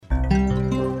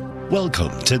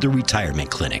Welcome to the Retirement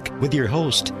Clinic with your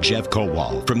host, Jeff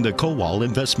Kowal from the Kowal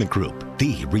Investment Group,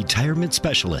 the retirement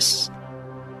specialists.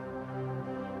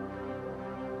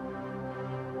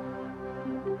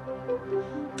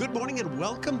 Good morning and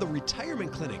welcome to the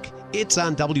Retirement Clinic. It's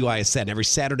on WISN every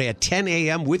Saturday at 10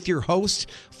 a.m. with your host,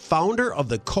 founder of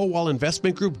the Kowal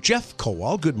Investment Group, Jeff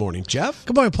Kowal. Good morning, Jeff.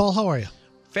 Good morning, Paul. How are you?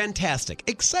 Fantastic.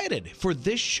 Excited for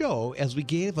this show as we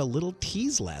gave a little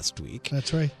tease last week.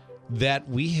 That's right. That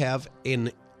we have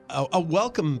a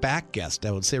welcome back guest,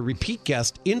 I would say, a repeat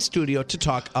guest in studio to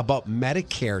talk about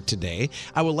Medicare today.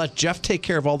 I will let Jeff take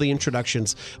care of all the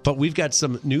introductions, but we've got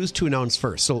some news to announce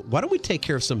first. So why don't we take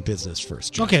care of some business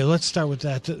first, Jeff? Okay, let's start with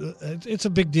that. It's a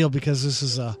big deal because this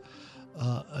is an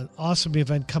awesome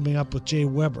event coming up with Jay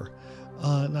Weber.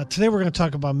 Now, today we're going to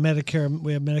talk about Medicare.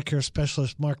 We have Medicare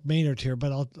specialist Mark Maynard here,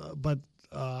 but on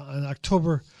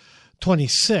October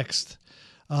 26th,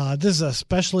 this is a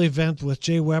special event with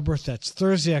Jay Weber. That's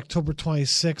Thursday, October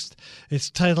 26th. It's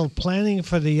titled Planning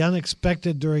for the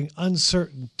Unexpected During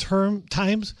Uncertain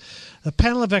Times. A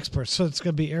panel of experts. So it's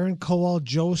going to be Aaron Kowal,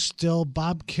 Joe Still,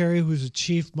 Bob Carey, who's the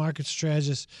chief market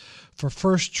strategist for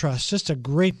First Trust. Just a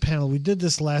great panel. We did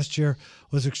this last year.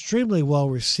 Was extremely well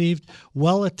received,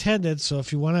 well attended. So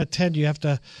if you want to attend, you have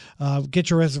to get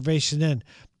your reservation in.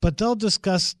 But they'll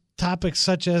discuss topics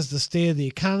such as the state of the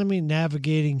economy,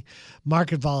 navigating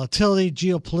market volatility,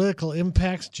 geopolitical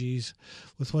impacts,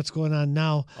 with what's going on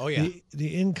now, the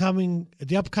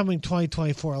upcoming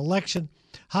 2024 election,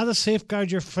 how to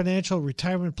safeguard your financial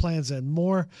retirement plans, and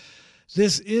more.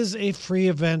 This is a free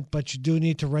event, but you do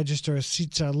need to register as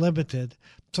seats are limited.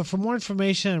 So for more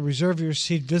information and reserve your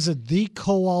seat, visit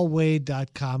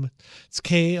thekowalway.com. It's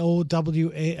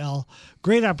Kowal.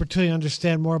 Great opportunity to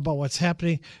understand more about what's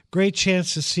happening. Great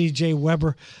chance to see Jay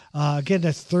Weber. Again,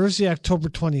 that's Thursday, October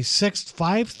 26th,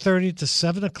 5:30 to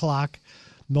 7 o'clock,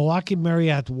 Milwaukee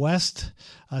Marriott West.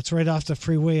 It's right off the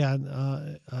freeway in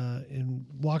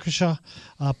Waukesha.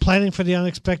 Planning for the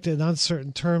unexpected and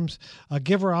uncertain terms.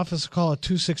 Give our office a call at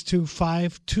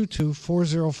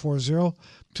 262-522-4040,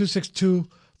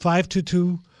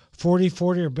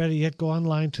 262-522-4040, or better yet, go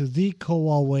online to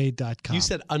thekowalway.com. You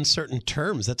said uncertain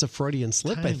terms. That's a Freudian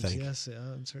slip, I think. Yes,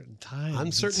 uncertain times.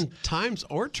 Uncertain times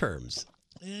or terms.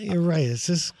 Yeah, you're right. This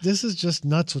is just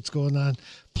nuts what's going on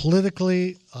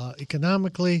politically,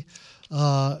 economically.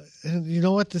 And you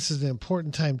know what? This is an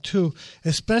important time, too,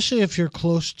 especially if you're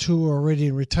close to or already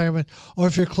in retirement or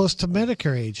if you're close to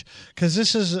Medicare age, because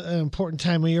this is an important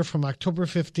time of year from October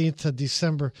 15th to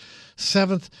December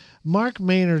 7th. Mark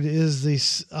Maynard is the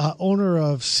owner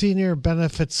of Senior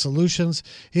Benefit Solutions.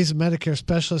 He's a Medicare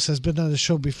specialist, has been on the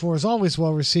show before, is always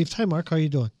well received. Hi, Mark. How are you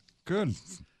doing? Good.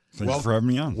 Thanks for having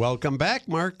me on. Welcome back,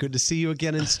 Mark. Good to see you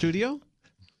again in studio.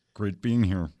 Great being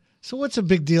here. So what's a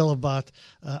big deal about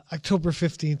October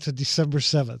 15th to December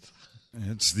 7th?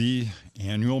 It's the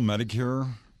annual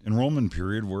Medicare enrollment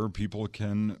period where people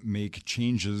can make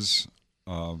changes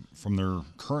from their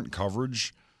current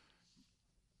coverage,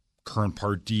 current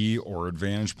Part D or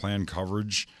Advantage Plan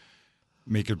coverage,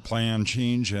 make a plan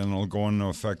change, and it'll go into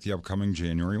effect the upcoming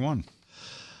January 1.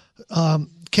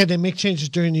 Can they make changes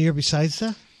during the year besides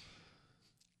that?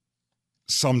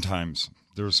 Sometimes.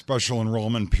 There's special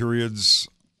enrollment periods.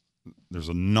 There's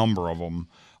a number of them.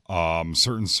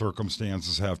 Certain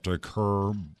circumstances have to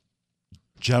occur.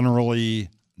 Generally,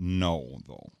 no,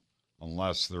 though,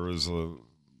 unless there is a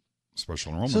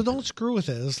special enrollment. So don't screw with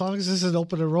it. As long as this is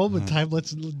open enrollment time,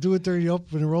 let's do it during the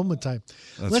open enrollment time.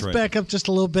 Let's back up just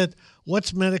a little bit.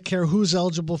 What's Medicare? Who's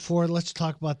eligible for it? Let's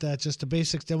talk about that, just the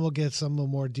basics. Then we'll get some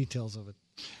more details of it.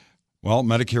 Well,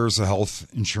 Medicare is a health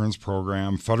insurance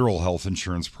program, federal health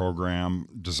insurance program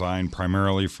designed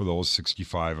primarily for those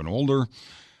 65 and older.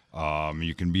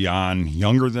 You can be on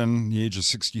younger than the age of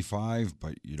 65,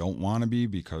 but you don't want to be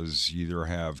because you either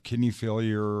have kidney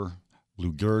failure,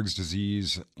 Lou Gehrig's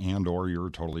disease, and or you're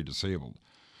totally disabled.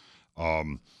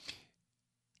 Part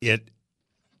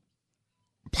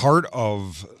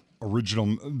of the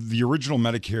original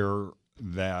Medicare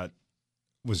that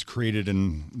was created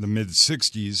in the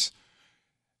mid-'60s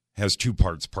has two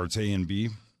parts, Parts A and B.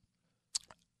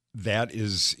 That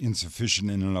is insufficient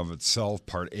in and of itself.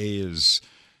 Part A is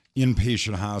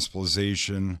inpatient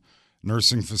hospitalization,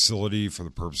 nursing facility for the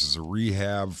purposes of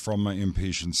rehab from an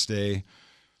inpatient stay.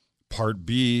 Part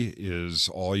B is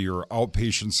all your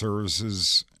outpatient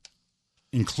services,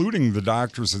 including the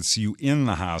doctors that see you in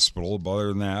the hospital. But other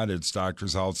than that, it's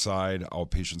doctors outside,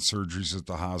 outpatient surgeries at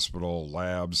the hospital,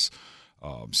 labs,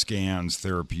 scans,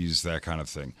 therapies, that kind of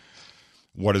thing.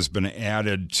 What has been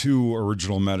added to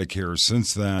original Medicare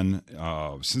since then,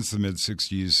 since the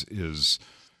mid-'60s, is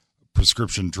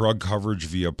prescription drug coverage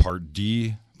via Part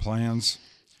D plans,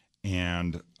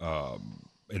 and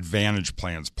Advantage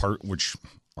plans, which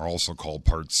are also called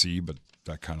Part C, but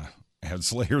that kind of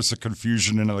adds layers of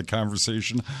confusion into the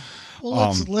conversation.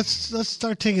 Well, let's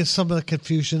start taking some of the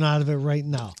confusion out of it right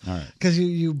now. All right. Because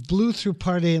you blew through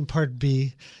Part A and Part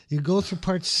B. You go through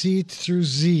Part C through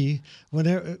Z in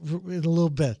a little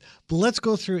bit. But let's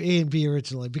go through A and B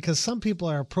originally, because some people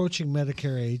are approaching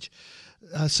Medicare age.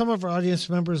 Some of our audience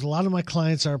members, a lot of my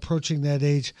clients are approaching that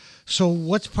age. So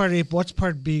what's Part A, what's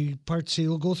Part B, Part C?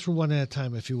 We'll go through one at a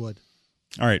time, if you would.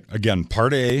 All right. Again,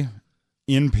 Part A,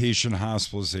 inpatient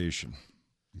hospitalization.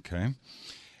 Okay.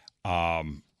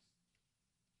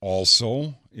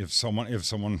 Also, if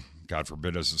someone, God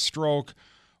forbid, has a stroke,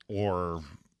 or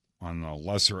on the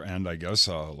lesser end, I guess,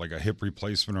 like a hip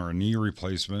replacement or a knee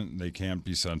replacement, they can't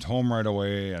be sent home right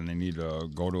away, and they need to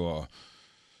go to a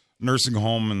nursing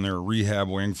home in their rehab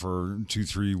wing for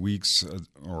 2-3 weeks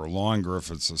or longer if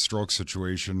it's a stroke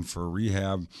situation for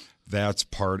rehab. That's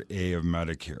Part A of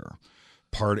Medicare.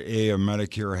 Part A of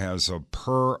Medicare has a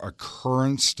per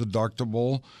occurrence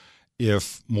deductible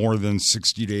if more than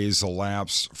 60 days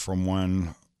elapse from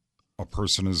when a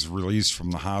person is released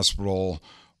from the hospital,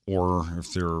 or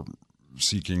if they're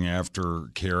seeking after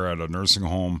care at a nursing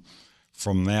home,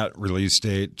 from that release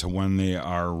date to when they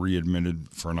are readmitted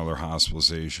for another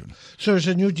hospitalization. So there's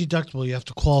a new deductible you have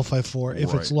to qualify for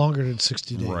if it's longer than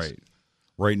 60 days. Right.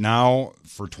 Right now,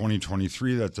 for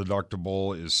 2023, that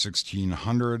deductible is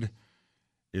 $1,600.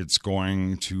 It's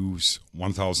going to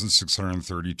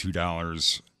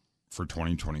 $1,632 for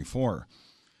 2024.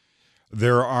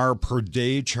 There are per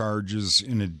day charges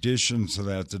in addition to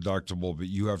that deductible, but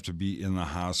you have to be in the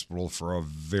hospital for a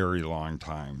very long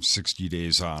time, 60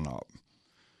 days on up.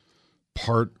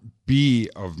 Part B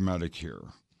of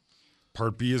Medicare.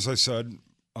 Part B, as I said,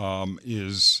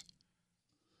 is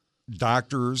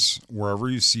doctors, wherever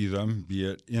you see them, be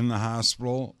it in the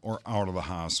hospital or out of the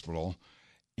hospital,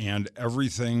 and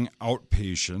everything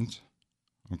outpatient.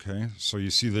 Okay, so you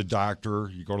see the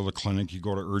doctor, you go to the clinic, you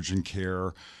go to urgent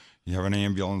care, you have an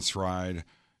ambulance ride,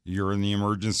 you're in the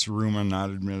emergency room and not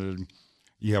admitted,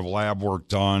 you have lab work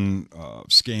done,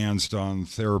 scans done,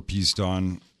 therapies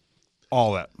done,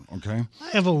 all that, okay? I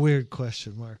have a weird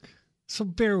question, Mark, so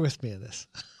bear with me on this.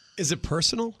 Is it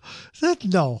personal?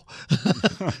 No.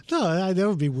 No, that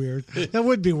would be weird. That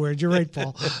would be weird. You're right,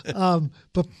 Paul.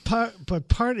 But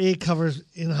Part A covers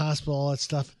in the hospital, all that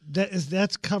stuff.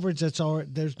 That's coverage that's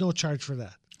already, there's no charge for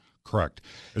that. Correct.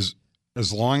 As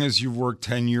long as you've worked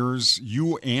 10 years,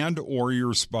 you and or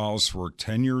your spouse work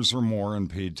 10 years or more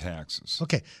and paid taxes.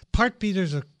 Okay. Part B,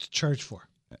 there's a charge for.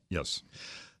 Yes.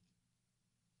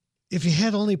 If you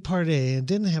had only Part A and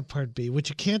didn't have Part B, which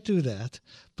you can't do that,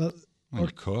 but... Well,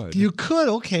 you could. You could,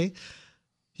 okay.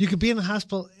 You could be in the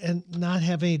hospital and not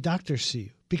have any doctors see you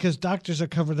because doctors are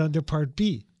covered under Part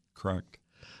B. Correct.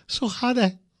 So how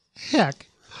the heck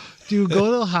do you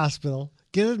go to the hospital,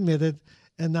 get admitted,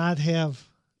 and not have...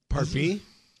 Part B?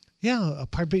 Yeah, a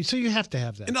Part B. So you have to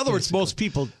have that. In other words, most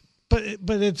people...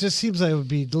 But it just seems like it would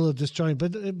be a little disjointed.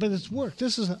 But it's worked.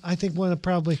 This is, I think, one of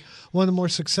the more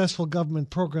successful government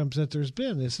programs that there's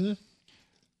been, isn't it?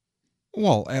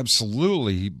 Well,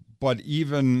 absolutely. But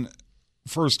even,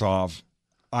 first off,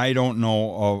 I don't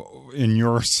know, in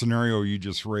your scenario you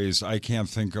just raised, I can't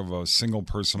think of a single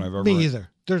person I've ever... Me either.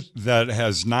 That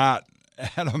has not,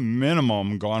 at a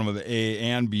minimum, gone with A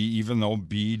and B, even though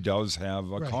B does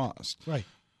have a cost. Right.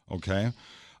 Okay?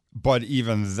 But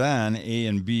even then, A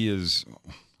and B is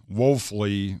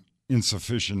woefully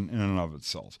insufficient in and of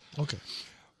itself. Okay.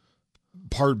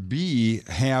 Part B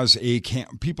has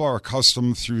people are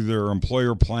accustomed through their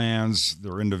employer plans,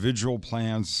 their individual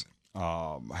plans,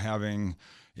 having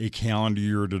a calendar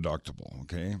year deductible,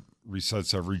 okay?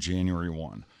 Resets every January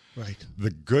 1. Right.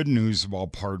 The good news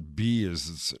about Part B is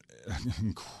it's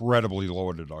incredibly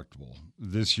low deductible.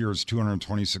 This year it's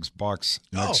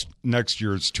 $226. Next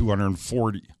year it's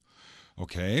 $240.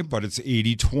 Okay, but it's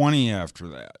 80-20 after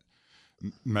that.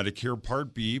 Medicare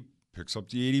Part B picks up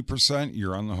the 80%,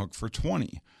 you're on the hook for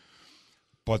 20%.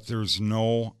 But there's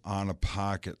no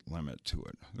out-of-pocket limit to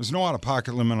it. There's no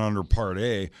out-of-pocket limit under Part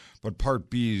A, but Part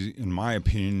B, in my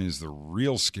opinion, is the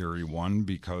real scary one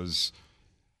because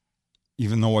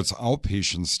even though it's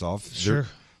outpatient stuff, sure,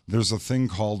 there's a thing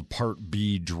called Part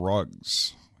B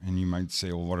drugs. And you might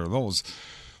say, well, what are those?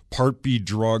 Part B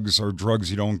drugs are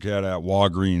drugs you don't get at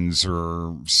Walgreens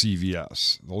or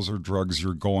CVS. Those are drugs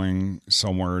you're going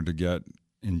somewhere to get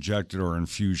injected or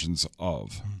infusions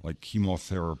of, like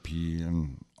chemotherapy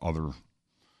and other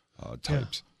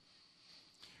types.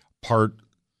 Yeah. Part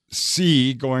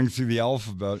C, going through the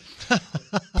alphabet,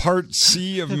 Part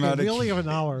C of Medicare. We only have an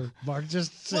hour, Mark.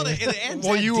 Just say Well, it. it ends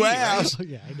Well, at you D, asked. right?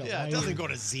 Yeah, I know. Yeah, it doesn't go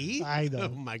to Z. I know.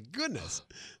 Oh, my goodness.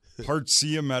 Part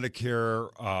C of Medicare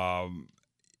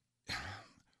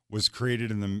was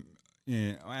created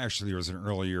actually, there was an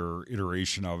earlier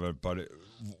iteration of it, but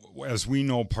as we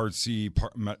know, Part C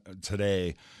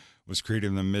today was created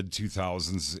in the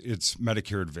mid-2000s. It's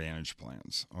Medicare Advantage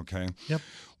plans, okay? Yep.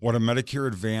 What a Medicare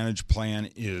Advantage plan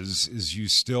is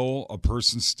a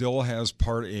person still has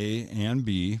Part A and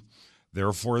B.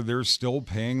 Therefore, they're still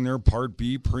paying their Part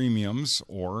B premiums,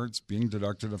 or it's being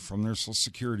deducted from their Social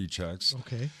Security checks.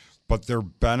 Okay. But their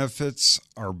benefits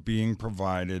are being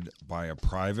provided by a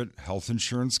private health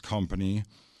insurance company.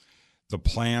 The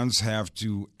plans have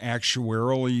to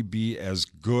actuarially be as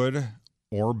good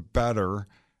or better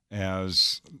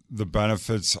as the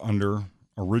benefits under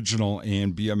original A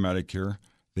and B of Medicare.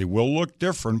 They will look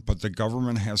different, but the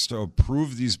government has to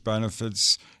approve these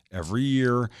benefits every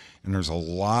year, and there's a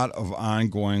lot of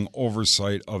ongoing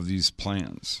oversight of these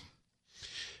plans.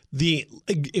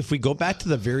 If we go back to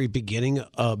the very beginning,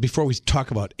 before we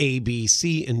talk about A, B,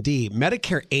 C, and D,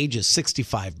 Medicare age is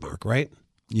 65, Mark, right?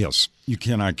 Yes, you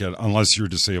cannot get, unless you're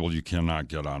disabled, you cannot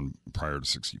get on prior to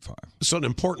 65. So an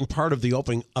important part of the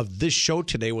opening of this show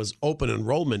today was open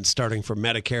enrollment starting for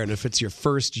Medicare. And if it's your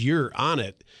first year on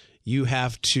it, you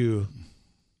have to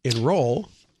enroll.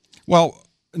 Well,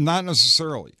 not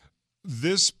necessarily.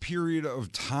 This period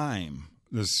of time,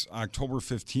 this October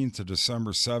 15th to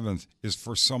December 7th, is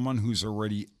for someone who's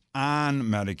already on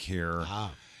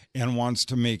Medicare and wants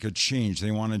to make a change.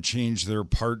 They want to change their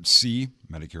Part C,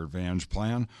 Medicare Advantage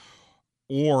plan,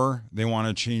 or they want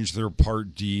to change their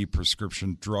Part D,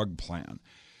 prescription drug plan.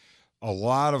 A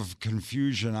lot of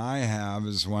confusion I have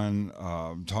is when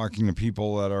talking to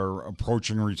people that are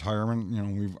approaching retirement. You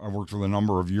know, I've worked with a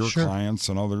number of your clients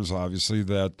and others, obviously,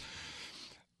 that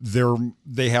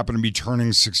they happen to be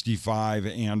turning 65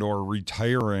 and or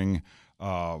retiring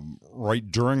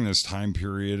right during this time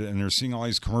period, and they're seeing all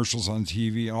these commercials on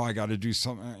TV. Oh, I got to do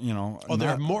something, you know. Oh, there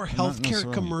are more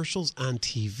healthcare commercials on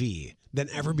TV than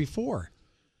ever before.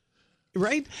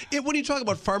 Right? When you talk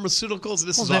about pharmaceuticals,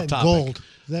 this is off topic. Gold.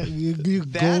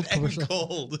 That gold commercial.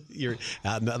 Gold. You're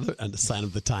another sign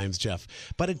of the times, Jeff.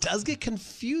 But it does get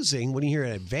confusing when you hear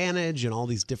Advantage and all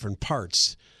these different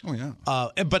parts. Oh, yeah.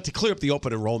 But to clear up the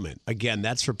open enrollment, again,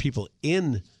 that's for people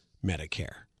in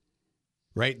Medicare.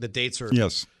 Right? The dates are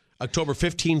October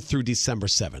 15th through December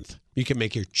 7th. You can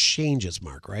make your changes,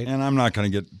 Mark, right? And I'm not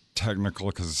going to get technical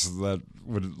because that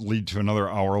would lead to another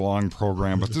hour-long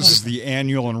program, but this is the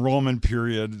annual enrollment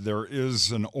period. There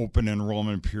is an open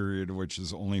enrollment period, which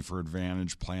is only for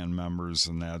Advantage plan members,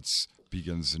 and that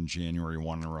begins in January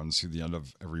 1 and runs through the end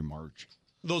of every March.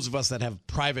 Those of us that have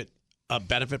private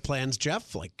benefit plans,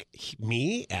 Jeff, like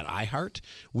me at iHeart,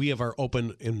 we have our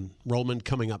open enrollment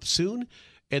coming up soon.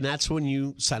 And that's when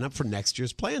you sign up for next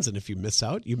year's plans. And if you miss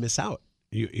out, you miss out.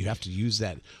 You have to use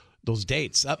those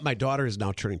dates. My daughter is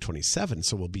now turning 27,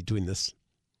 so we'll be doing this.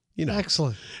 You know,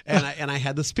 excellent. And I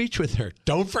had the speech with her.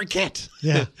 Don't forget.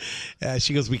 Yeah.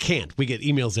 She goes, we can't. We get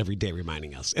emails every day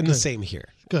reminding us. And the same here.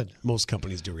 Good. Most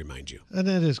companies do remind you. And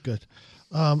that is good.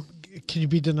 Can you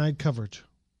be denied coverage?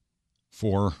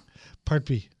 For? Part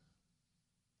B.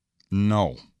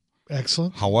 No.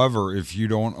 Excellent. However, if you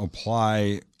don't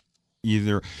apply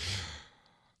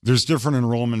there's different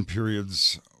enrollment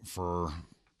periods for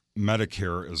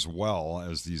Medicare as well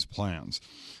as these plans,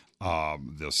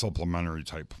 the supplementary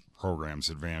type programs,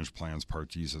 Advantage plans, Part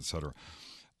Ds, et cetera.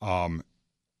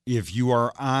 If you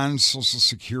are on Social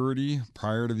Security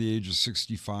prior to the age of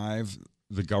 65,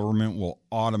 the government will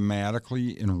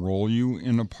automatically enroll you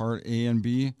in a Part A and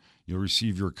B. You'll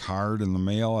receive your card in the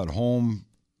mail at home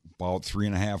about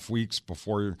 3.5 weeks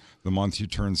before the month you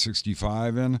turn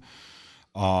 65 in.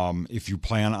 If you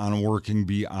plan on working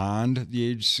beyond the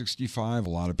age 65, a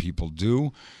lot of people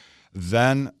do,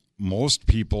 then most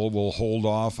people will hold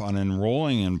off on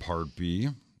enrolling in Part B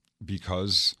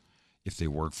because if they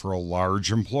work for a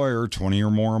large employer, 20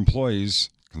 or more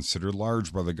employees, considered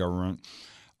large by the government,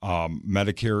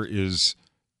 Medicare is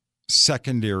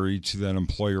secondary to that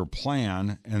employer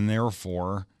plan, and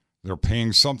therefore they're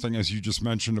paying something, as you just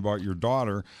mentioned about your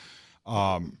daughter.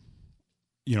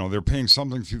 They're paying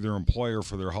something through their employer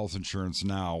for their health insurance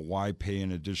now. Why pay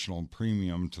an additional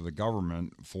premium to the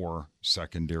government for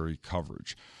secondary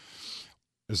coverage?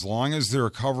 As long as they're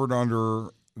covered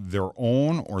under their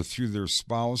own or through their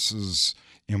spouse's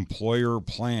employer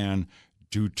plan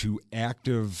due to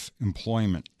active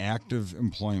employment,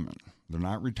 they're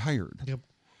not retired. Yep.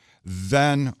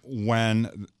 Then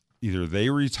when either they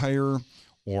retire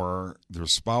or their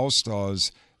spouse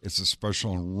does, It's a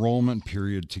special enrollment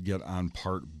period to get on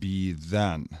Part B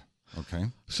then. Okay.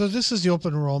 So this is the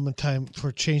open enrollment time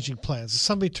for changing plans. If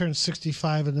somebody turns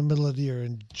 65 in the middle of the year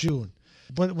in June,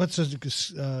 what's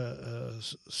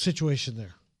the situation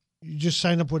there? You just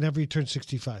sign up whenever you turn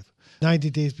 65, 90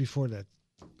 days before that.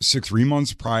 3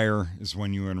 months prior is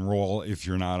when you enroll if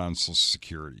you're not on Social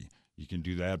Security. You can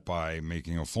do that by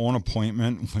making a phone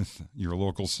appointment with your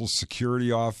local Social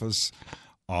Security office,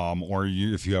 or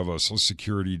if you have a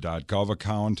socialsecurity.gov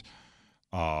account,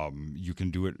 you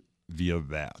can do it via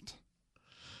that.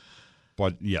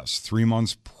 But yes, 3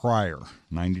 months prior,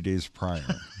 90 days prior.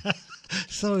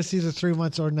 So it's either 3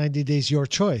 months or 90 days, your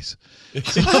choice.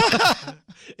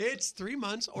 It's 3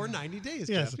 months or 90 days,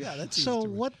 Yes. Jeff. Yeah, that's so easy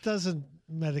to what doesn't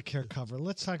Medicare cover?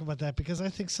 Let's talk about that, because I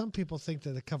think some people think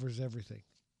that it covers everything.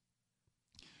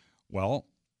 Well,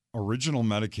 original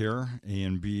Medicare, A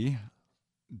and B,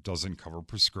 doesn't cover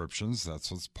prescriptions.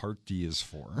 That's what Part D is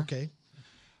for. Okay.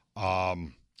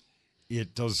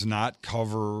 It does not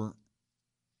cover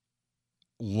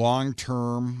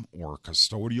long-term or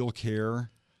custodial care,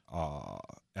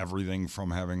 everything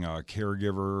from having a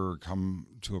caregiver come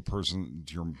to to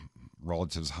your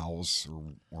relative's house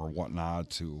or whatnot,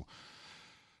 to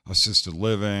assisted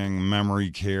living, memory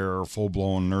care,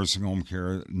 full-blown nursing home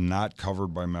care, not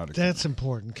covered by Medicare. That's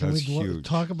important. Can That's we huge.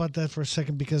 talk about that for a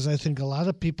second? Because I think a lot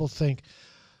of people think,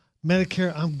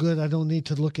 Medicare, I'm good. I don't need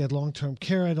to look at long-term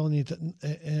care. I don't need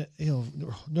to,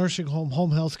 nursing home,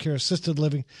 home health care, assisted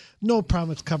living. No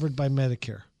problem. It's covered by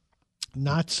Medicare.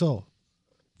 Not so.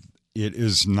 It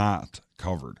is not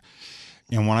covered.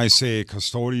 And when I say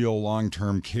custodial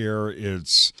long-term care,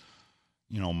 it's,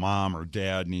 mom or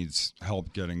dad needs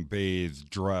help getting bathed,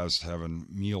 dressed, having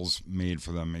meals made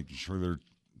for them, making sure they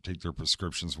take their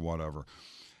prescriptions, whatever.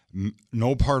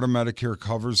 No part of Medicare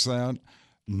covers that.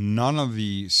 None of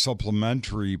the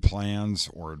supplementary plans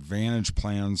or advantage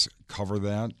plans cover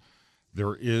that.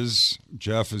 There is,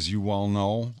 Jeff, as you well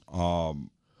know,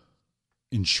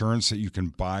 insurance that you can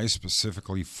buy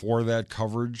specifically for that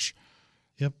coverage.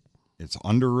 Yep. It's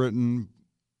underwritten.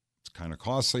 It's kind of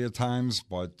costly at times,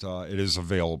 but it is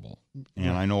available.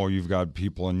 And I know you've got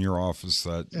people in your office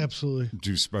that absolutely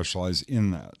do specialize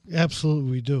in that.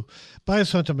 Absolutely, we do. But I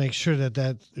just want to make sure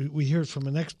that we hear it from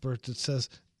an expert that says,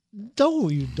 no,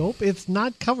 you dope, it's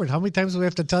not covered. How many times do we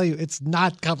have to tell you it's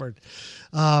not covered?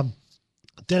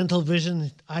 Dental,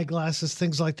 vision, eyeglasses,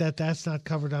 things like that, that's not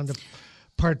covered under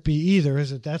Part B either,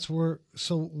 is it? That's where.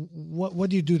 So what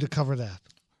do you do to cover that?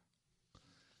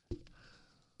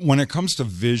 When it comes to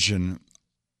vision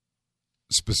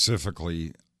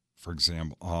specifically, for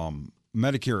example,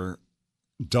 Medicare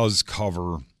does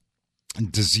cover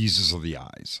diseases of the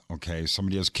eyes. Okay,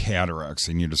 somebody has cataracts,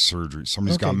 they need a surgery.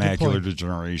 Somebody's got macular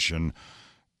degeneration,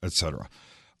 etc.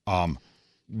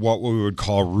 What we would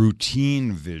call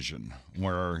routine vision,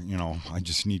 where I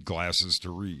just need glasses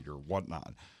to read or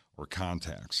whatnot, or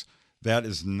contacts. That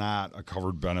is not a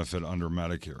covered benefit under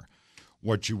Medicare.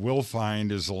 What you will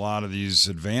find is a lot of these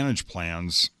advantage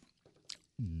plans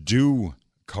do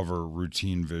cover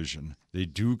routine vision. They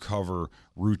do cover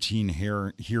routine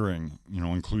hearing,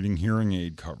 including hearing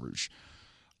aid coverage,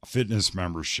 fitness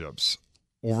memberships,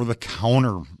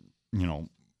 over-the-counter,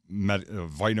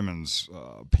 vitamins,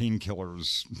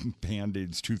 painkillers,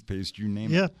 Band-Aids, toothpaste, you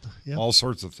name it. Yep. All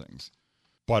sorts of things.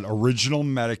 But original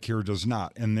Medicare does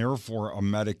not, and therefore a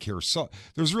Medicare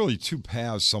there's really two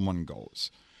paths someone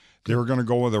goes. They're going to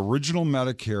go with original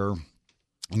Medicare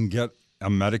and get a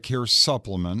Medicare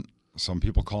supplement. Some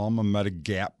people call them a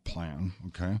Medigap plan,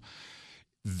 okay?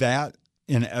 That,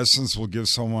 in essence, will give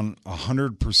someone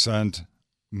 100%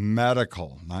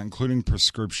 medical, not including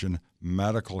prescription,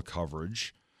 medical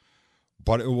coverage,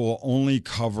 but it will only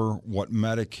cover what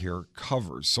Medicare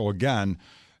covers. So again,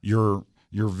 your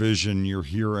vision, your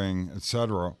hearing,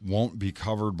 etc., won't be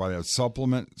covered by that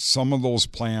supplement. Some of those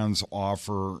plans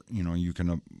offer, you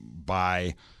can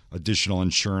buy additional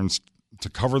insurance to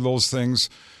cover those things.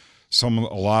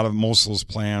 Most of those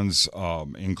plans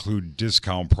include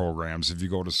discount programs. If you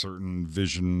go to certain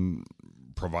vision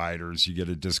providers, you get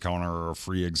a discount or a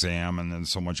free exam, and then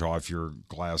so much off your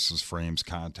glasses, frames,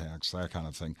 contacts, that kind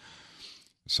of thing.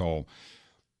 So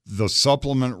the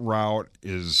supplement route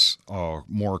is a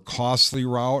more costly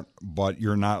route, but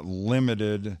you're not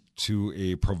limited to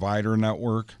a provider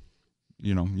network.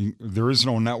 There is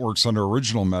no networks under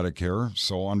original Medicare,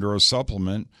 so under a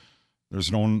supplement,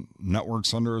 there's no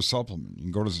networks under a supplement. You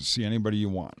can go to see anybody you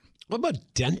want. What about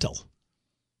dental?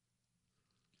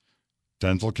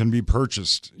 Dental can be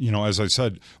purchased. As I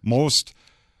said, most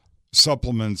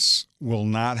supplements will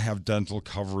not have dental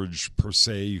coverage per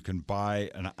se. You can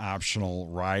buy an optional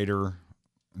rider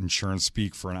insurance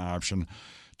speak for an option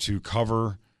to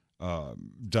cover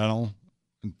dental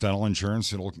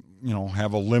insurance. It'll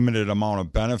have a limited amount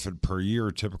of benefit per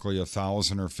year, typically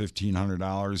 $1,000 or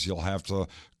 $1,500. You'll have to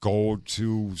go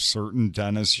to certain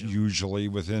dentists, usually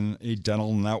within a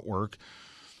dental network,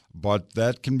 but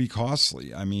that can be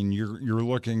costly. I mean, you're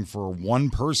looking for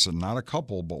one person, not a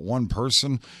couple, but one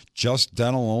person, just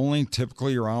dental only,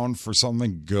 typically around for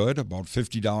something good, about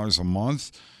 $50 a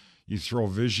month. You throw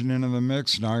vision into the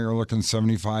mix, now you're looking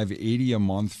 $75, $80 a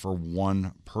month for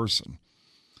one person.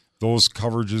 Those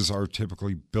coverages are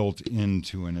typically built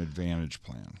into an Advantage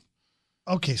plan.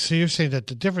 Okay, so you're saying that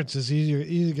the difference is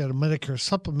either got a Medicare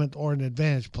supplement or an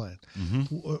Advantage plan.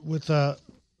 Mm-hmm. With a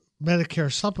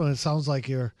Medicare supplement, it sounds like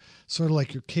you're sort of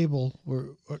like your cable.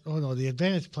 The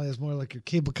Advantage plan is more like your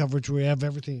cable coverage where you have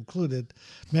everything included.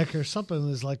 Medicare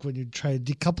supplement is like when you try to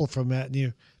decouple from that and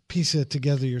you piece it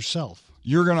together yourself.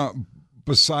 You're going to,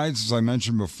 besides, as I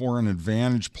mentioned before, an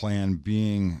Advantage plan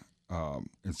being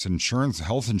it's insurance,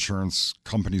 health insurance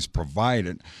companies provide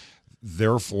it.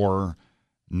 Therefore,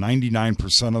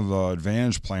 99% of the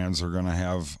Advantage plans are going to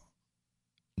have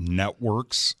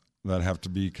networks that have to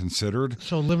be considered.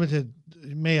 So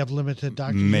you may have limited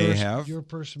doctors. Your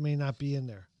person may not be in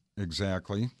there.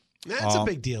 Exactly. That's a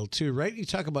big deal too, right? You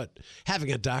talk about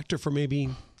having a doctor for maybe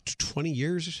 20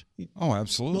 years. Oh,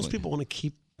 absolutely. Most people want to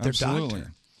keep their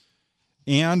doctor.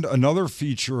 And another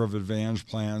feature of Advantage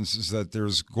plans is that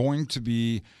there's going to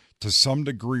be, to some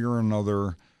degree or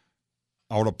another,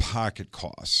 out-of-pocket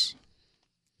costs,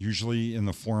 usually in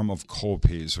the form of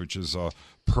copays, which is a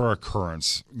per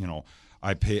occurrence.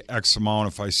 I pay X amount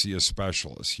if I see a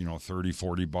specialist, $30,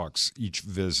 $40 each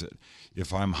visit.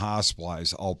 If I'm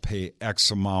hospitalized, I'll pay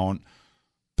X amount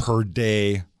per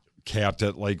day, capped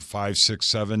at like 5, 6,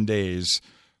 7 days.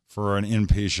 For an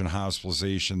inpatient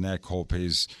hospitalization, that copay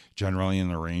is generally in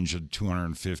the range of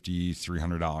 $250,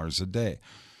 $300 a day.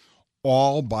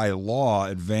 All by law,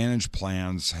 Advantage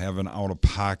plans have an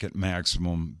out-of-pocket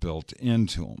maximum built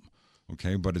into them.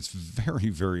 Okay, but it's very,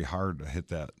 very hard to hit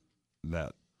that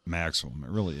maximum. It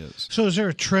really is. So is there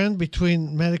a trend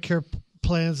between Medicare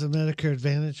plans and Medicare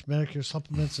Advantage, Medicare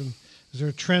supplements, and is there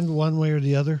a trend one way or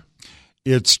the other?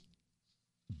 It's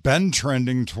been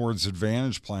trending towards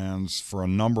Advantage plans for a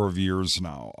number of years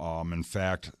now. In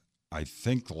fact, I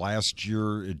think last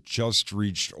year it just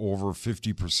reached over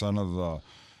 50% of the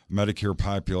Medicare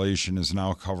population is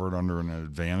now covered under an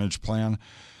Advantage plan.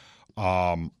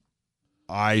 The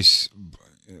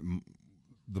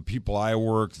people I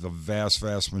work, the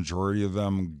vast majority of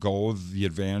them go the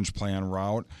Advantage plan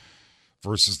route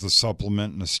versus the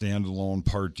supplement and the standalone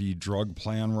Part D drug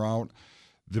plan route.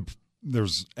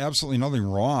 There's absolutely nothing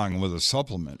wrong with a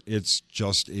supplement. It's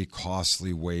just a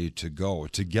costly way to go.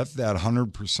 To get that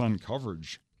 100%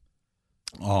 coverage,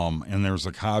 and there's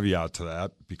a caveat to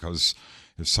that, because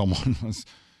if someone was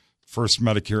first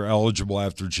Medicare eligible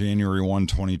after January 1,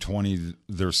 2020,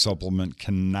 their supplement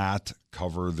cannot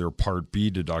cover their Part B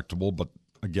deductible. But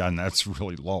again, that's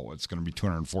really low. It's going to be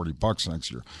 $240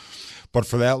 next year. But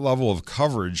for that level of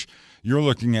coverage, you're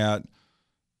looking at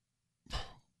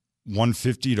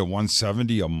 $150 to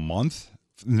 $170 a month,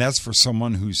 and that's for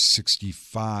someone who's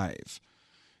 65.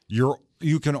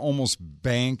 You can almost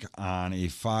bank on a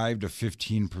 5 to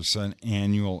 15%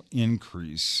 annual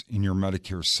increase in your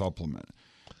Medicare supplement.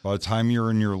 By the time you're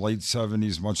in your late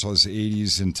 70s, much less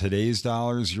 80s, in today's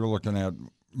dollars, you're looking at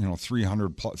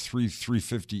 $300 plus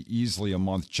 $350 easily a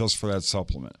month just for that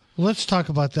supplement. Well, let's talk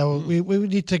about that. We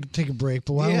need to take a break,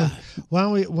 but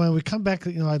when we come back,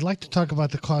 I'd like to talk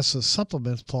about the cost of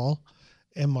supplements, Paul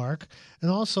and Mark, and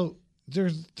also there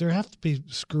have to be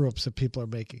screw ups that people are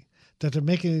making. That they're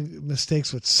making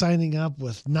mistakes with signing up,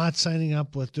 with not signing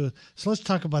up, with doing. So let's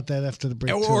talk about that after the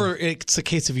break. Or it's a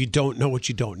case of you don't know what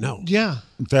you don't know. Yeah,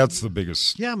 that's the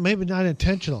biggest. Yeah, maybe not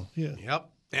intentional. Yeah. Yep.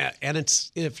 And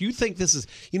it's, if you think this is,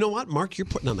 you know what, Mark, you're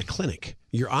putting on a clinic.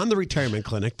 You're on the retirement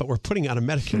clinic, but we're putting on a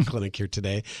Medicare clinic here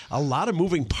today. A lot of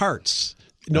moving parts.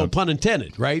 No pun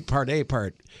intended, right? Part A,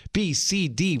 Part B, C,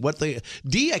 D.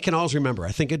 D I can always remember.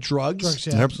 I think of drugs. Drugs,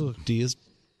 yeah, absolutely. D is,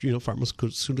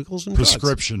 pharmaceuticals and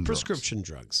prescription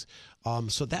drugs.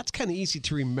 So that's kind of easy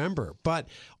to remember. But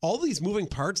all these moving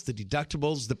parts, the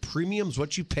deductibles, the premiums,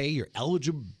 what you pay, your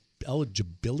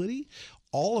eligibility,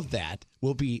 all of that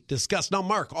will be discussed. Now,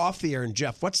 Mark, off the air, and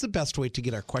Jeff, what's the best way to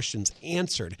get our questions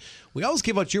answered? We always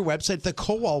give out your website,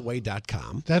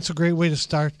 thekowalway.com. That's a great way to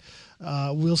start.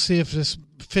 We'll see if this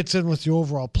fits in with your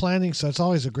overall planning. So it's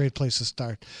always a great place to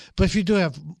start. But if you do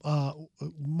have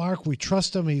Mark, we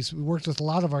trust him. He's worked with a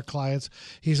lot of our clients.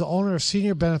 He's the owner of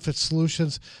Senior Benefit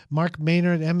Solutions, Mark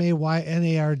Maynard,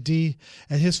 Maynard, and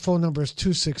his phone number is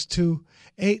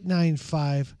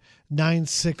 262-895-9626,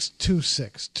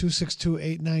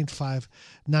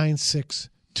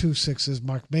 262-895-9626 is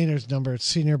Mark Maynard's number at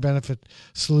Senior Benefit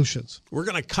Solutions. We're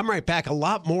going to come right back. A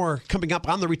lot more coming up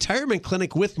on the Retirement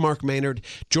Clinic with Mark Maynard,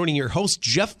 joining your host,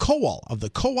 Jeff Kowal of the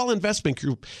Kowal Investment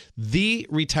Group, the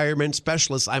retirement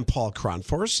specialist. I'm Paul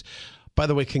Kronforce. By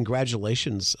the way,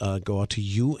 congratulations go out to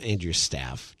you and your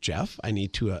staff, Jeff. I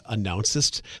need to announce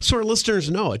this so our listeners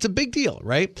know. It's a big deal,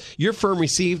 right? Your firm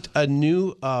received a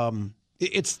new,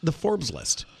 it's the Forbes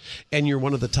list, and you're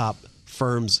one of the top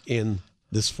firms in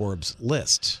this Forbes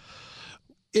list.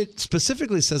 It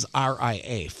specifically says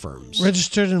RIA firms.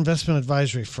 Registered Investment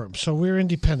Advisory Firm. So we're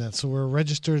independent. So we're a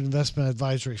registered investment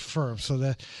advisory firm.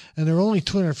 And there are only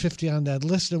 250 on that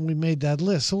list, and we made that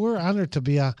list. So we're honored to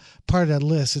be a part of that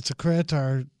list. It's a credit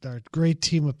to our great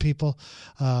team of people.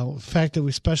 The fact that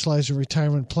we specialize in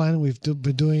retirement planning, we've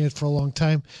been doing it for a long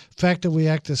time. The fact that we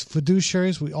act as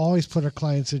fiduciaries, we always put our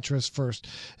clients' interests first.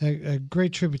 A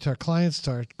great tribute to our clients,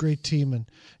 to our great team. And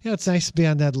yeah, it's nice to be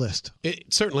on that list.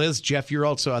 It certainly is, Jeff. You're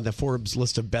also on the Forbes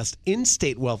list of best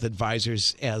in-state wealth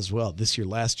advisors as well. This year,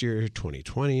 last year,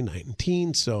 2020,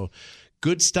 19. So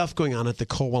good stuff going on at the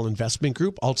Kowal Investment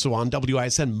Group. Also on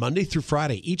WISN Monday through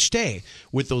Friday, each day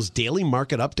with those daily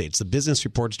market updates, the business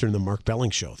reports during the Mark Belling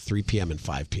Show, 3 p.m. and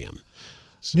 5 p.m.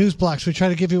 News blocks. We try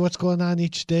to give you what's going on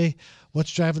each day,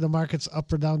 what's driving the markets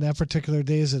up or down that particular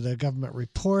day. Is it a government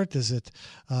report? Is it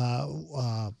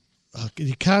the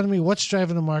economy? What's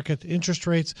driving the market? Interest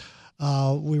rates.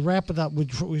 We wrap it up. We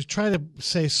try to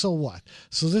say, so what?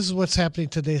 So this is what's happening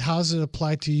today. How does it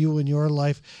apply to you in your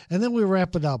life? And then we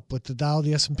wrap it up with the Dow,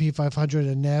 the S&P 500,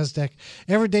 and NASDAQ.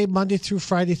 Every day, Monday through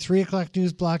Friday, 3 o'clock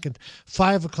news block and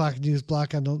 5 o'clock news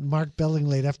block on the Mark Belling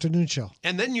Late Afternoon Show.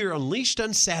 And then you're unleashed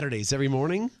on Saturdays every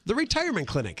morning, the Retirement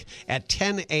Clinic at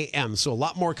 10 a.m. So a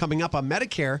lot more coming up on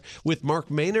Medicare with Mark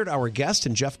Maynard, our guest,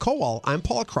 and Jeff Kowal. I'm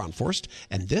Paul Kronforce,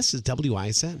 and this is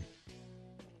WISN.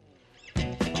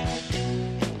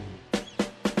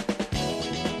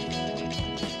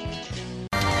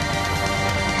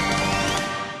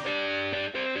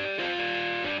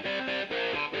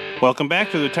 Welcome back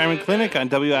to the Retirement Clinic on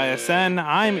WISN.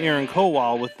 I'm Aaron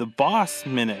Kowal with the Boss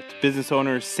Minute, business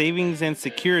owner's savings and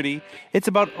security. It's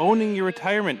about owning your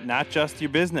retirement, not just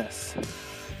your business.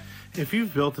 If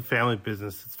you've built a family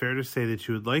business, it's fair to say that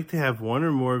you would like to have one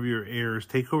or more of your heirs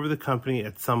take over the company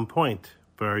at some point.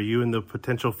 But are you and the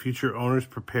potential future owners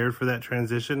prepared for that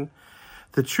transition?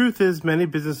 The truth is, many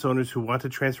business owners who want to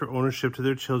transfer ownership to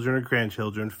their children or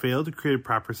grandchildren fail to create a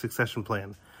proper succession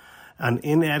plan. An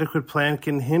inadequate plan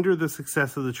can hinder the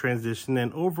success of the transition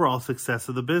and overall success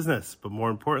of the business. But more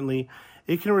importantly,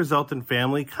 it can result in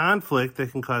family conflict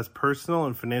that can cause personal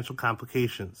and financial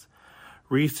complications.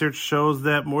 Research shows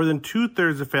that more than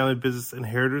 2/3 of family business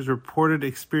inheritors reported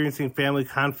experiencing family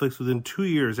conflicts within 2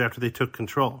 years after they took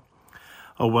control.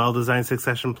 A well-designed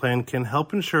succession plan can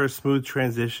help ensure a smooth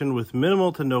transition with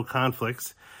minimal to no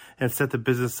conflicts and set the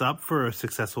business up for a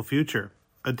successful future.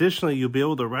 Additionally, you'll be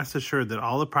able to rest assured that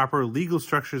all the proper legal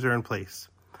structures are in place.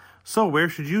 So where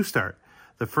should you start?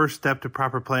 The first step to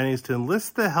proper planning is to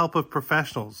enlist the help of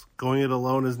professionals. Going it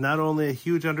alone is not only a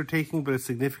huge undertaking, but a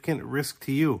significant risk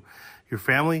to you, your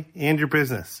family, and your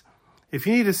business. If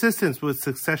you need assistance with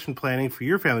succession planning for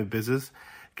your family business,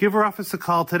 give our office a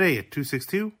call today at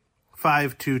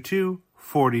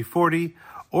 262-522-4040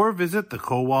 or visit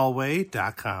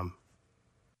thekowalway.com.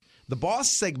 The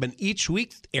Boss segment each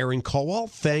week, Aaron Kowal.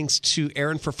 Thanks to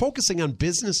Aaron for focusing on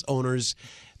business owners,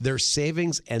 their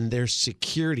savings, and their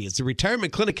security. As the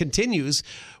Retirement Clinic continues,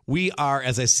 we are,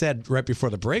 as I said right before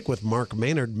the break, with Mark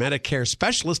Maynard, Medicare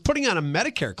specialist, putting on a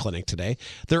Medicare clinic today.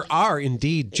 There are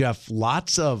indeed, Jeff,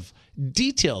 lots of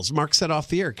details. Mark said off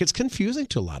the air. It gets confusing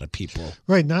to a lot of people.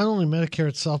 Right. Not only Medicare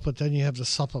itself, but then you have the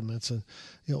supplements and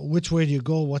which way do you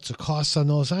go? What's the cost on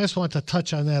those? I just want to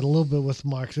touch on that a little bit with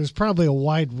Mark. There's probably a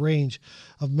wide range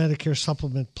of Medicare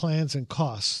supplement plans and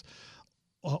costs,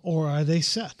 or are they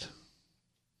set?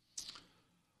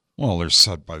 Well, they're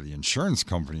set by the insurance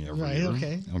company every year.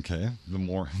 Right, okay. The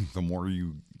more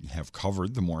you have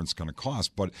covered, the more it's going to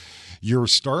cost. But your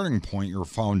starting point, your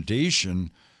foundation,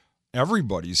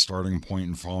 everybody's starting point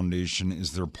and foundation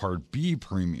is their Part B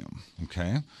premium,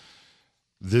 okay?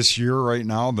 This year, right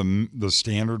now, the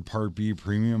standard Part B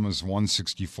premium is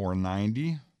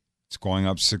 $164.90. It's going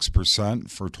up 6%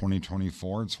 for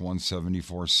 2024. It's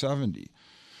 $174.70.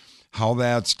 How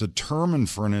that's determined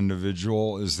for an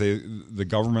individual is the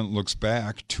government looks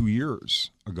back 2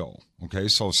 years ago. Okay,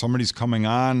 so if somebody's coming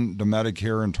on to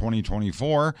Medicare in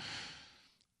 2024,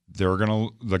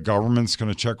 the government's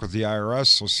going to check with the IRS.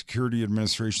 So Security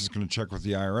Administration is going to check with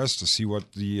the IRS to see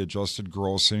what the adjusted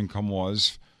gross income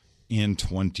was in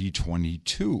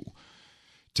 2022.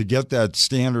 To get that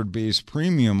standard base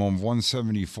premium of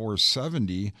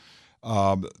 $174.70,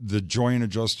 the joint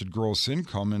adjusted gross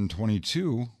income in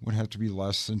 22 would have to be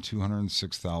less than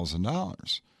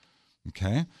 $206,000.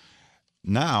 Okay.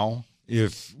 Now,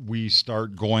 if we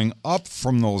start going up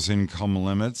from those income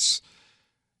limits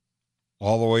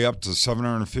all the way up to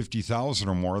 $750,000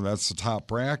 or more, that's the top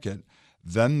bracket,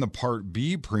 then the Part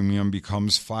B premium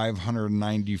becomes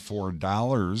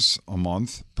 $594 a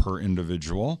month per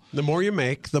individual. The more you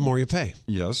make, the more you pay.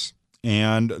 Yes.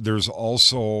 And there's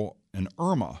also an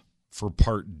IRMA for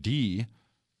Part D.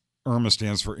 IRMA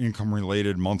stands for Income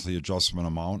Related Monthly Adjustment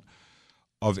Amount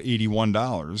of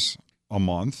 $81 a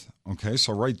month. Okay,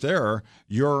 so right there,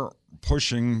 you're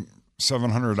pushing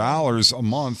 $700 a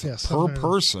month per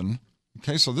person.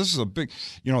 Okay, so this is a big,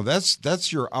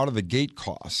 that's your out of the gate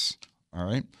costs. All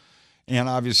right. And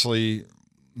obviously,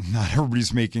 not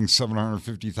everybody's making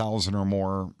 $750,000 or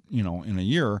more, in a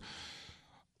year,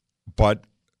 but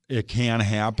it can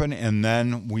happen. And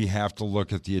then we have to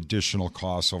look at the additional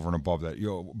costs over and above that.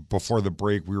 Before the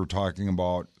break, we were talking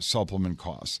about supplement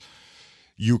costs.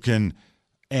 You can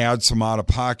add some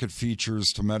out-of-pocket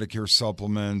features to Medicare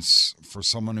supplements. For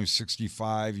someone who's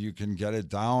 65, you can get it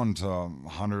down to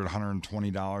 $100,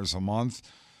 $120 a month.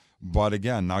 But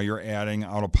again, now you're adding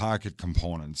out-of-pocket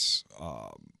components.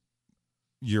 What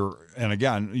you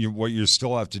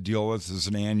still have to deal with is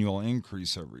an annual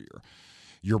increase every year.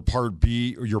 Your Part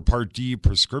B or your Part D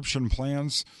prescription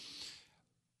plans,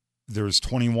 there's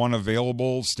 21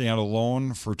 available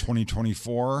standalone for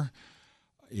 2024.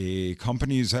 A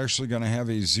company is actually going to have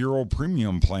a zero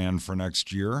premium plan for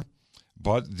next year,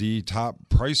 but the top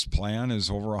price plan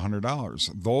is over $100.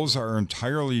 Those are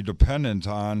entirely dependent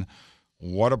on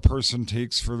what a person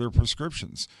takes for their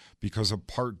prescriptions, because a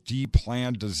Part D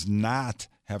plan does not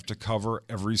have to cover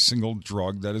every single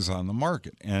drug that is on the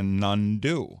market, and none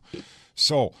do.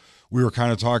 So we were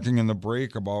kind of talking in the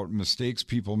break about mistakes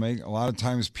people make. A lot of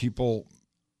times people,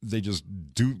 they just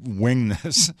wing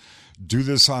this, do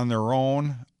this on their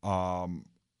own.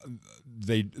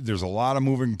 There's a lot of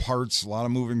moving parts, a lot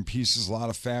of moving pieces, a lot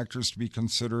of factors to be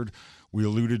considered. We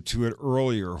alluded to it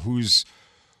earlier.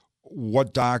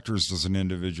 What doctors does an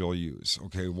individual use?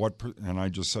 Okay, and I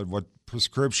just said, what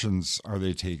prescriptions are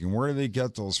they taking? Where do they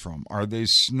get those from? Are they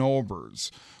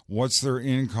snowbirds? What's their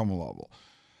income level?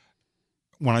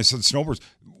 When I said snowbirds,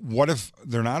 what if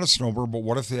they're not a snowbird, but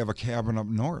what if they have a cabin up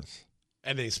north?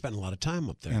 And they spend a lot of time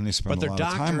up there. But their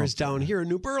doctor is down here in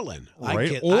New Berlin.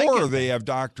 Right? Or they have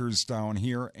doctors down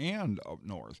here and up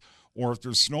north. Or if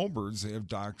they're snowbirds, they have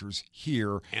doctors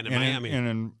here and in Miami. And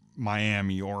in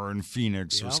Miami or in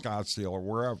Phoenix or Scottsdale or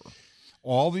wherever.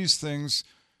 All these things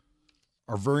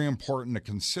are very important to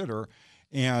consider.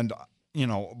 And,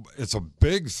 it's a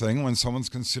big thing when someone's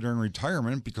considering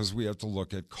retirement, because we have to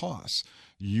look at costs.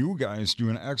 You guys do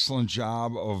an excellent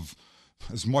job of,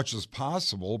 as much as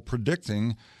possible,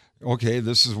 predicting, okay,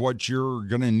 this is what you're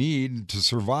going to need to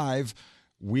survive.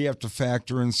 We have to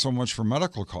factor in so much for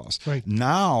medical costs. Right.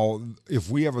 Now, if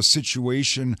we have a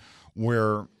situation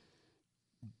where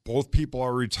both people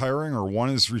are retiring, or one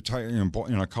is retiring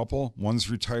in a couple, one's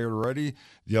retired already,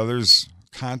 the other's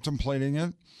contemplating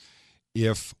it.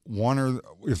 If the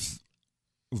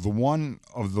one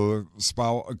of the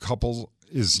couple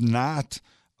is not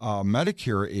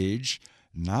Medicare age,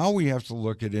 now we have to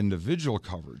look at individual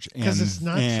coverage. Because it's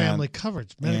not family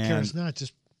coverage. Medicare is not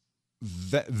just...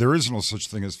 There is no such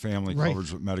thing as family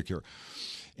coverage with Medicare.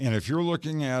 And if you're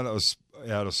looking at a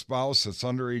spouse that's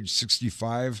under age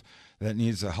 65 that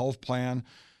needs a health plan,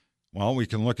 well, we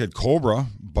can look at COBRA,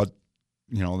 but,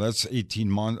 that's 18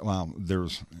 months. Well,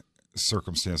 there's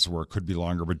circumstances where it could be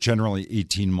longer, but generally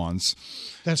 18 months.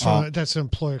 That's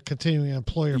continuing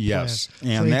employer plan. Yes,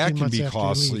 and that can be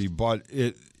costly, but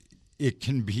it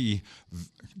can be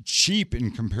cheap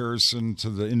in comparison to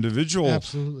the individual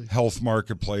health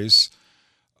marketplace,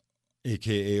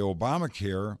 aka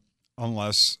Obamacare,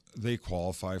 unless they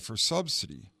qualify for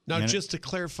subsidy. Now, just to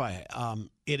clarify,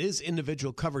 it is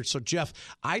individual coverage. So, Jeff,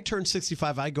 I turn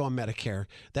 65, I go on Medicare.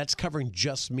 That's covering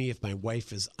just me if my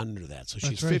wife is under that. So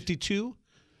she's 52.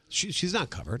 She's not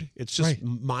covered. It's just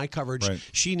my coverage. Right.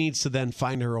 She needs to then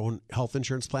find her own health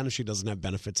insurance plan if she doesn't have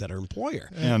benefits at her employer.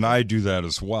 And I do that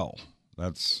as well.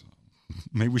 That's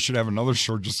Maybe we should have another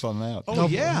show just on that. Oh, No,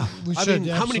 yeah. we I should, mean,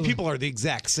 how many absolutely. people are the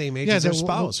exact same age as their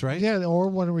spouse, right? Yeah, or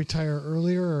want to retire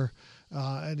earlier, or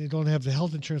and they don't have the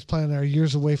health insurance plan and are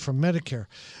years away from Medicare.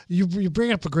 You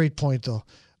bring up a great point, though.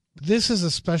 This is a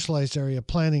specialized area of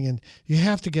planning, and you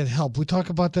have to get help. We talk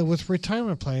about that with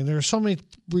retirement planning. There are so many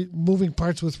moving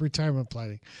parts with retirement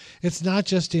planning. It's not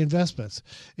just the investments.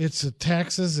 It's the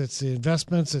taxes, it's the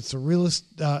investments, it's the real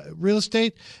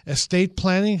estate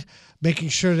planning, making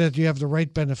sure that you have the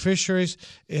right beneficiaries.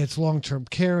 It's long-term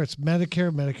care, it's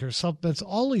Medicare supplements.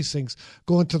 All these things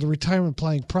go into the retirement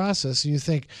planning process, and you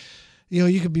think,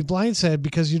 you can be blindsided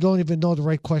because you don't even know the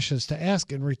right questions to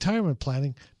ask. In retirement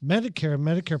planning, Medicare and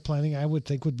Medicare planning, I would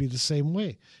think, would be the same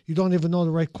way. You don't even know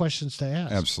the right questions to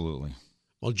ask. Absolutely.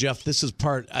 Well, Jeff, this is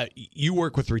part, you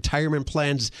work with retirement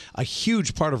plans. A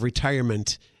huge part of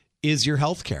retirement is your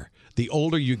health care. The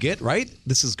older you get, right?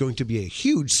 This is going to be a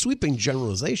huge sweeping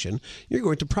generalization. You're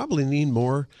going to probably need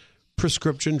more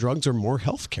prescription drugs or more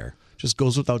health care. Just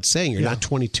goes without saying. You're not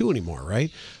 22 anymore,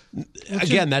 right?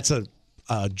 Again, that's a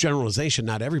generalization,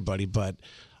 not everybody, but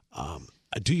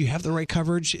do you have the right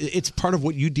coverage? It's part of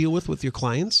what you deal with your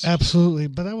clients? Absolutely.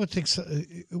 But I would think,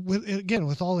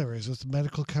 with all areas, with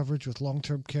medical coverage, with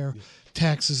long-term care,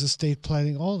 taxes, estate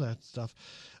planning, all that stuff.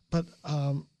 But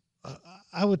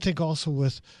I would think also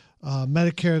with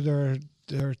Medicare,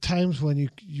 there are times when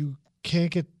you can't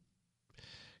get,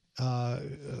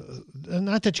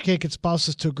 not that you can't get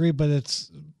spouses to agree, but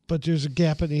there's a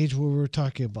gap in age where we were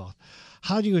talking about.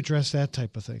 How do you address that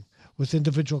type of thing with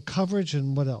individual coverage,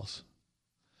 and what else?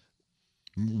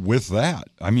 With that,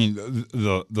 I mean,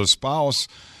 the spouse,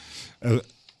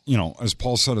 as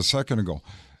Paul said a second ago,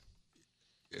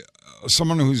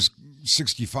 someone who's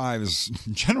 65 is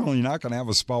generally not going to have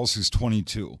a spouse who's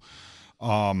 22.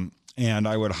 And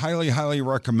I would highly, highly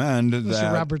recommend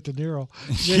that. Robert De Niro.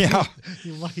 Yeah.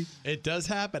 You might. It does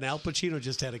happen. Al Pacino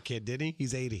just had a kid, didn't he?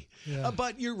 He's 80. Yeah.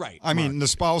 But you're right. I mean, the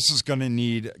spouse is going to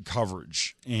need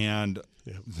coverage, and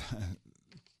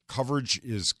coverage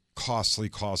is costly,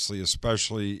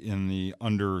 especially in the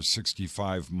under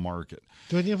 65 market.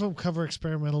 Do any of them cover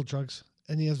experimental drugs?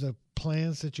 Any of the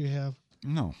plans that you have?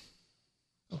 No.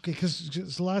 Okay,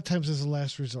 because a lot of times as a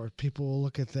last resort, people will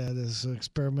look at that as an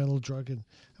experimental drug. And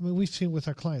I mean, we've seen with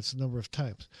our clients a number of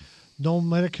times. No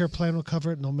Medicare plan will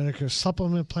cover it. No Medicare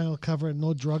supplement plan will cover it.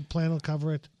 No drug plan will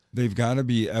cover it. They've got to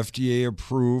be FDA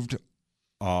approved.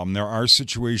 There are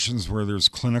situations where there's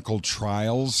clinical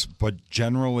trials, but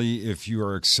generally if you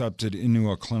are accepted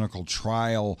into a clinical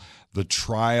trial, the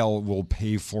trial will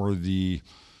pay for the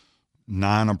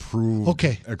non-approved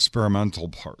experimental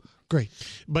part. Great.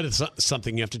 But it's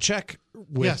something you have to check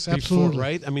with yes, before, absolutely.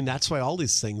 right? I mean, that's why all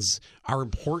these things are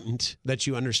important, that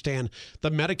you understand the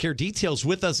Medicare details.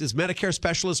 With us is Medicare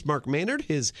specialist Mark Maynard.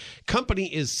 His company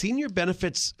is Senior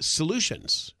Benefits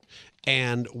Solutions.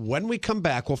 And when we come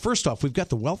back, well, first off, we've got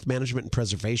the Wealth Management and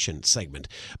Preservation segment,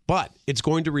 but it's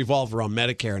going to revolve around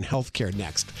Medicare and healthcare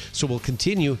next. So we'll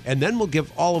continue, and then we'll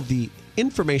give all of the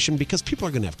information because people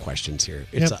are going to have questions here.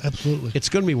 Absolutely. It's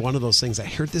going to be one of those things. I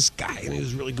heard this guy, and he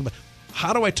was really good.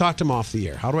 How do I talk to him off the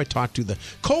air? How do I talk to the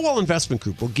Kowal Investment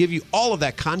Group? We'll give you all of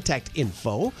that contact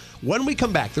info when we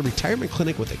come back. The Retirement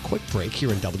Clinic with a quick break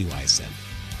here in WISN.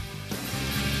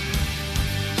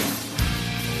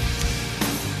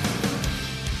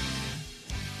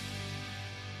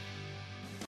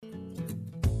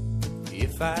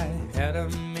 If I had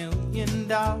 $1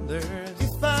 million,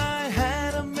 if I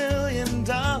had $1 million,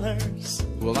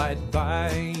 well, I'd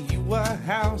buy you a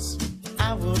house.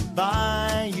 I would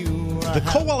buy you a house. The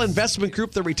Kowal Investment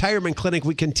Group, the Retirement Clinic,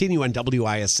 we continue on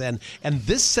WISN. And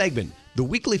this segment, the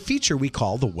weekly feature we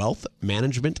call the Wealth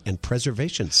Management and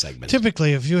Preservation segment.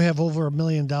 Typically, if you have over $1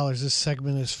 million, this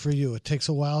segment is for you. It takes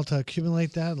a while to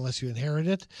accumulate that unless you inherit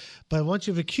it. But once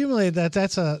you've accumulated that,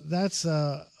 that's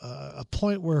a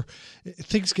point where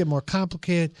things get more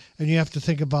complicated, and you have to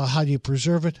think about how do you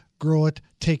preserve it, grow it,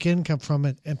 take income from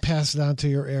it, and pass it on to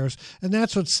your heirs. And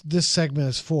that's what this segment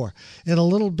is for. In a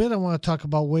little bit, I want to talk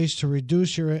about ways to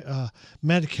reduce your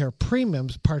Medicare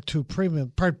premiums, Part 2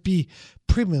 premium, Part B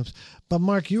premiums. But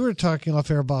Mark, you were talking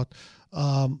off air about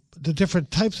the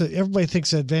different types of, everybody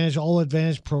thinks all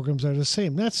Advantage programs are the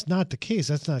same. That's not the case.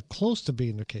 That's not close to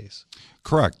being the case.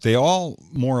 Correct. They all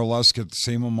more or less get the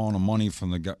same amount of money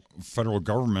from the federal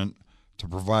government to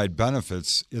provide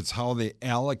benefits. It's how they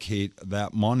allocate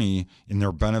that money in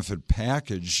their benefit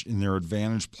package, in their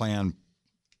Advantage plan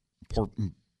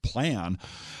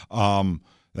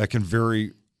that can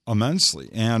vary immensely.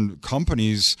 And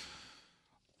companies,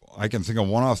 I can think of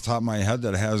one off the top of my head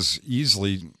that has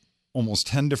easily almost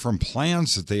 10 different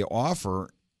plans that they offer,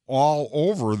 all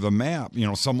over the map.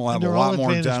 Some will have a lot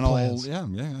more dental. Plans.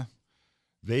 Yeah.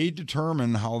 They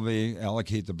determine how they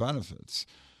allocate the benefits.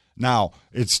 Now,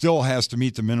 it still has to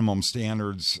meet the minimum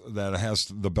standards that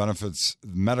the benefits,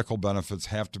 medical benefits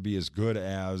have to be as good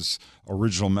as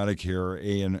original Medicare,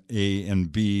 A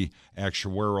and B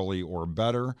actuarially or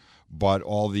better, but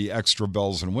all the extra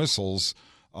bells and whistles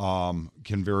can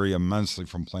vary immensely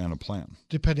from plan to plan.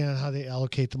 Depending on how they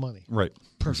allocate the money. Right.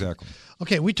 Perfect. Exactly.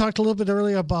 Okay, we talked a little bit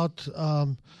earlier about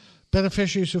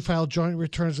beneficiaries who file joint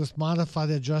returns with modified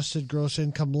adjusted gross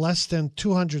income less than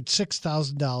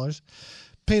 $206,000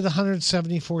 pay the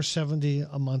 $174.70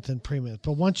 a month in premiums.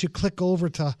 But once you click over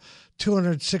to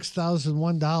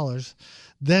 $206,001,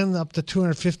 then up to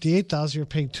 $258,000, you're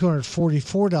paying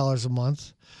 $244 a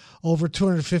month. Over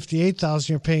 $258,000,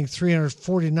 you're paying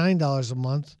 $349 a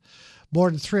month.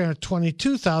 More than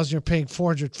 $322,000, you're paying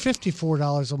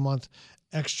 $454 a month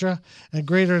extra. And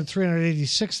greater than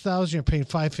 $386,000, you're paying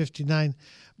 $559. And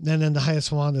then the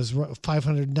highest amount is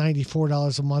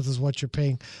 $594 a month is what you're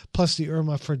paying, plus the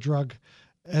IRMA for drug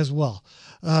as well.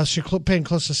 So you're paying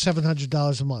close to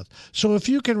 $700 a month. So if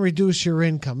you can reduce your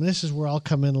income, and this is where I'll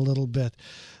come in a little bit.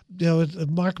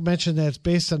 Mark mentioned that it's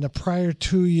based on the prior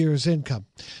 2 years' income.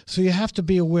 So you have to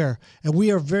be aware, and we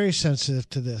are very sensitive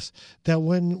to this, that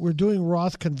when we're doing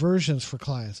Roth conversions for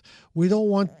clients, we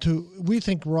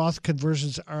think Roth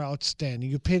conversions are outstanding.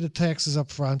 You pay the taxes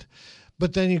up front,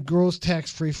 but then it grows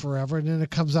tax-free forever, and then it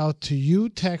comes out to you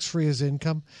tax-free as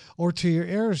income, or to your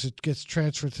heirs, it gets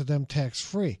transferred to them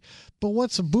tax-free. But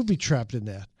what's a booby trapped in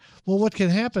that? Well, what can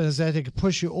happen is that it can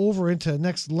push you over into the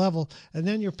next level, and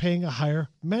then you're paying a higher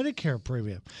Medicare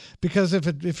premium. Because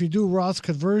if you do Roth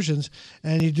conversions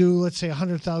and you do, let's say,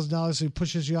 $100,000, it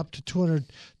pushes you up to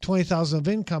 $220,000 of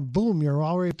income, boom, you're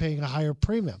already paying a higher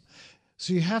premium.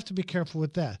 So you have to be careful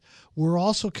with that. We're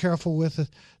also careful with it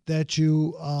that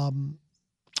you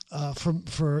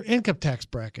for income tax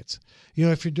brackets.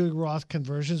 If you're doing Roth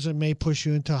conversions, it may push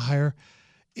you into a higher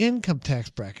income tax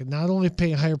bracket, not only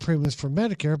paying higher premiums for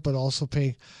Medicare, but also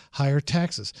paying higher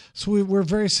taxes. So we're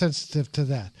very sensitive to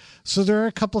that. So there are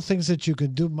a couple things that you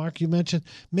can do. Mark, you mentioned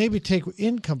maybe take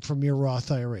income from your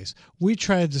Roth IRAs. We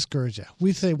try to discourage that.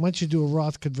 We say once you do a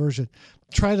Roth conversion,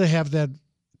 try to have that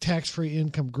tax-free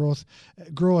income grow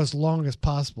as long as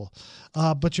possible.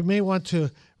 But you may want to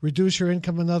reduce your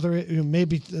income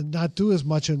maybe not do as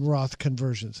much in Roth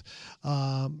conversions.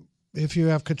 If you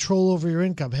have control over your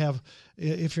income,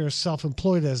 if you're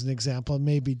self-employed as an example,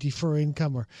 maybe defer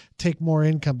income or take more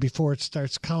income before it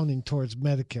starts counting towards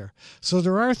Medicare. So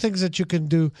there are things that you can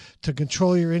do to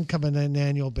control your income on an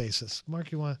annual basis.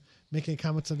 Mark, you want to make any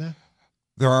comments on that?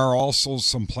 There are also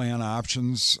some plan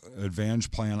options,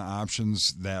 advantage plan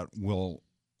options that will,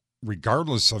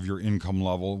 regardless of your income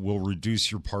level, will reduce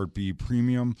your Part B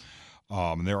premium.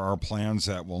 There are plans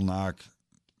that will knock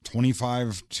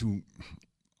 $25 to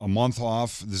a month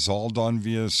off. This is all done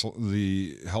via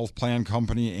the health plan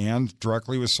company and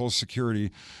directly with Social Security.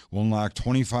 Will knock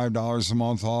 $25 a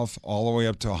month off all the way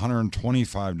up to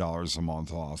 $125 a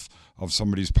month off of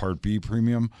somebody's Part B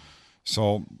premium.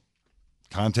 So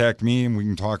contact me and we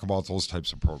can talk about those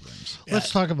types of programs.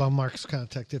 Let's talk about Mark's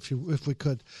contact if we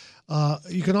could.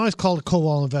 You can always call the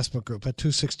Kowal Investment Group at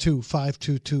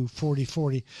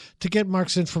 262-522-4040 to get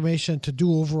Mark's information, to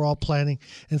do overall planning,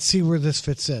 and see where this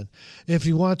fits in. If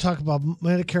you want to talk about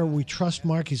Medicare, we trust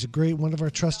Mark. He's one of our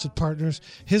trusted partners.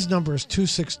 His number is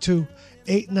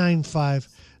 262-895-9626,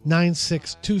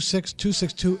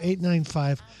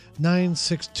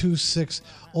 262-895-9626,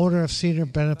 owner of Senior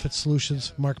Benefit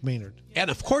Solutions, Mark Maynard. And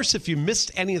of course, if you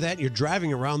missed any of that, you're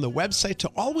driving around the website to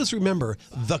always remember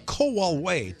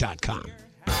thekowalway.com.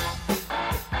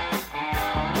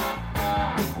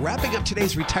 Wrapping up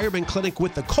today's retirement clinic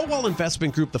with the Kowal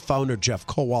Investment Group, the founder, Jeff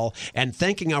Kowal, and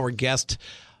thanking our guest,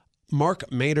 Mark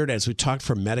Maynard, as we talked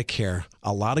for Medicare.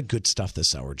 A lot of good stuff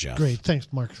this hour, Jeff. Great. Thanks,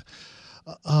 Mark.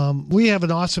 We have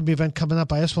an awesome event coming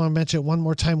up. I just want to mention it one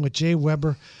more time with Jay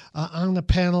Weber on the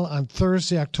panel on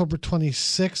Thursday, October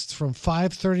 26th from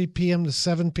 5:30 p.m. to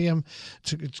 7 p.m.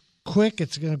 It's quick.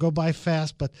 It's going to go by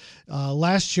fast, but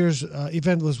last year's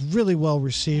event was really well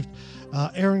received.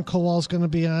 Aaron Kowal is going to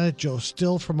be on it, Joe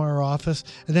Still from our office,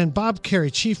 and then Bob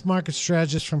Carey, Chief Market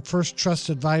Strategist from First Trust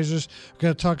Advisors. We're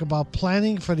going to talk about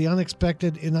planning for the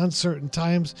unexpected in uncertain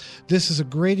times. This is a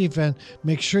great event.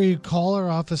 Make sure you call our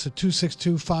office at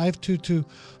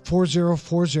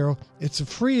 262-522-4040. It's a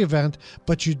free event,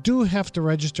 but you do have to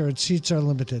register and seats are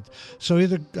limited. So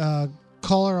either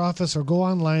call our office or go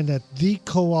online at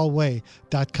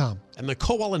thekowalway.com. And the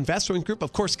Kowal Investment Group,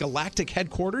 of course, Galactic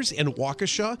headquarters in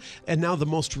Waukesha, and now the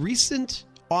most recent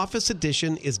office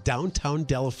edition is downtown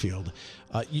Delafield.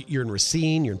 You're in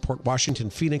Racine, you're in Port Washington,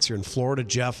 Phoenix, you're in Florida,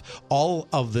 Jeff. All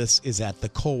of this is at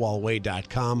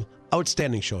thekowalway.com.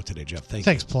 Outstanding show today, Jeff.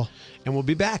 Thanks, Paul. And we'll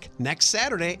be back next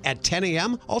Saturday at 10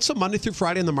 a.m., also Monday through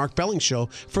Friday on the Mark Belling Show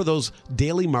for those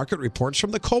daily market reports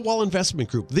from the Kowal Investment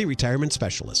Group, the retirement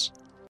specialists.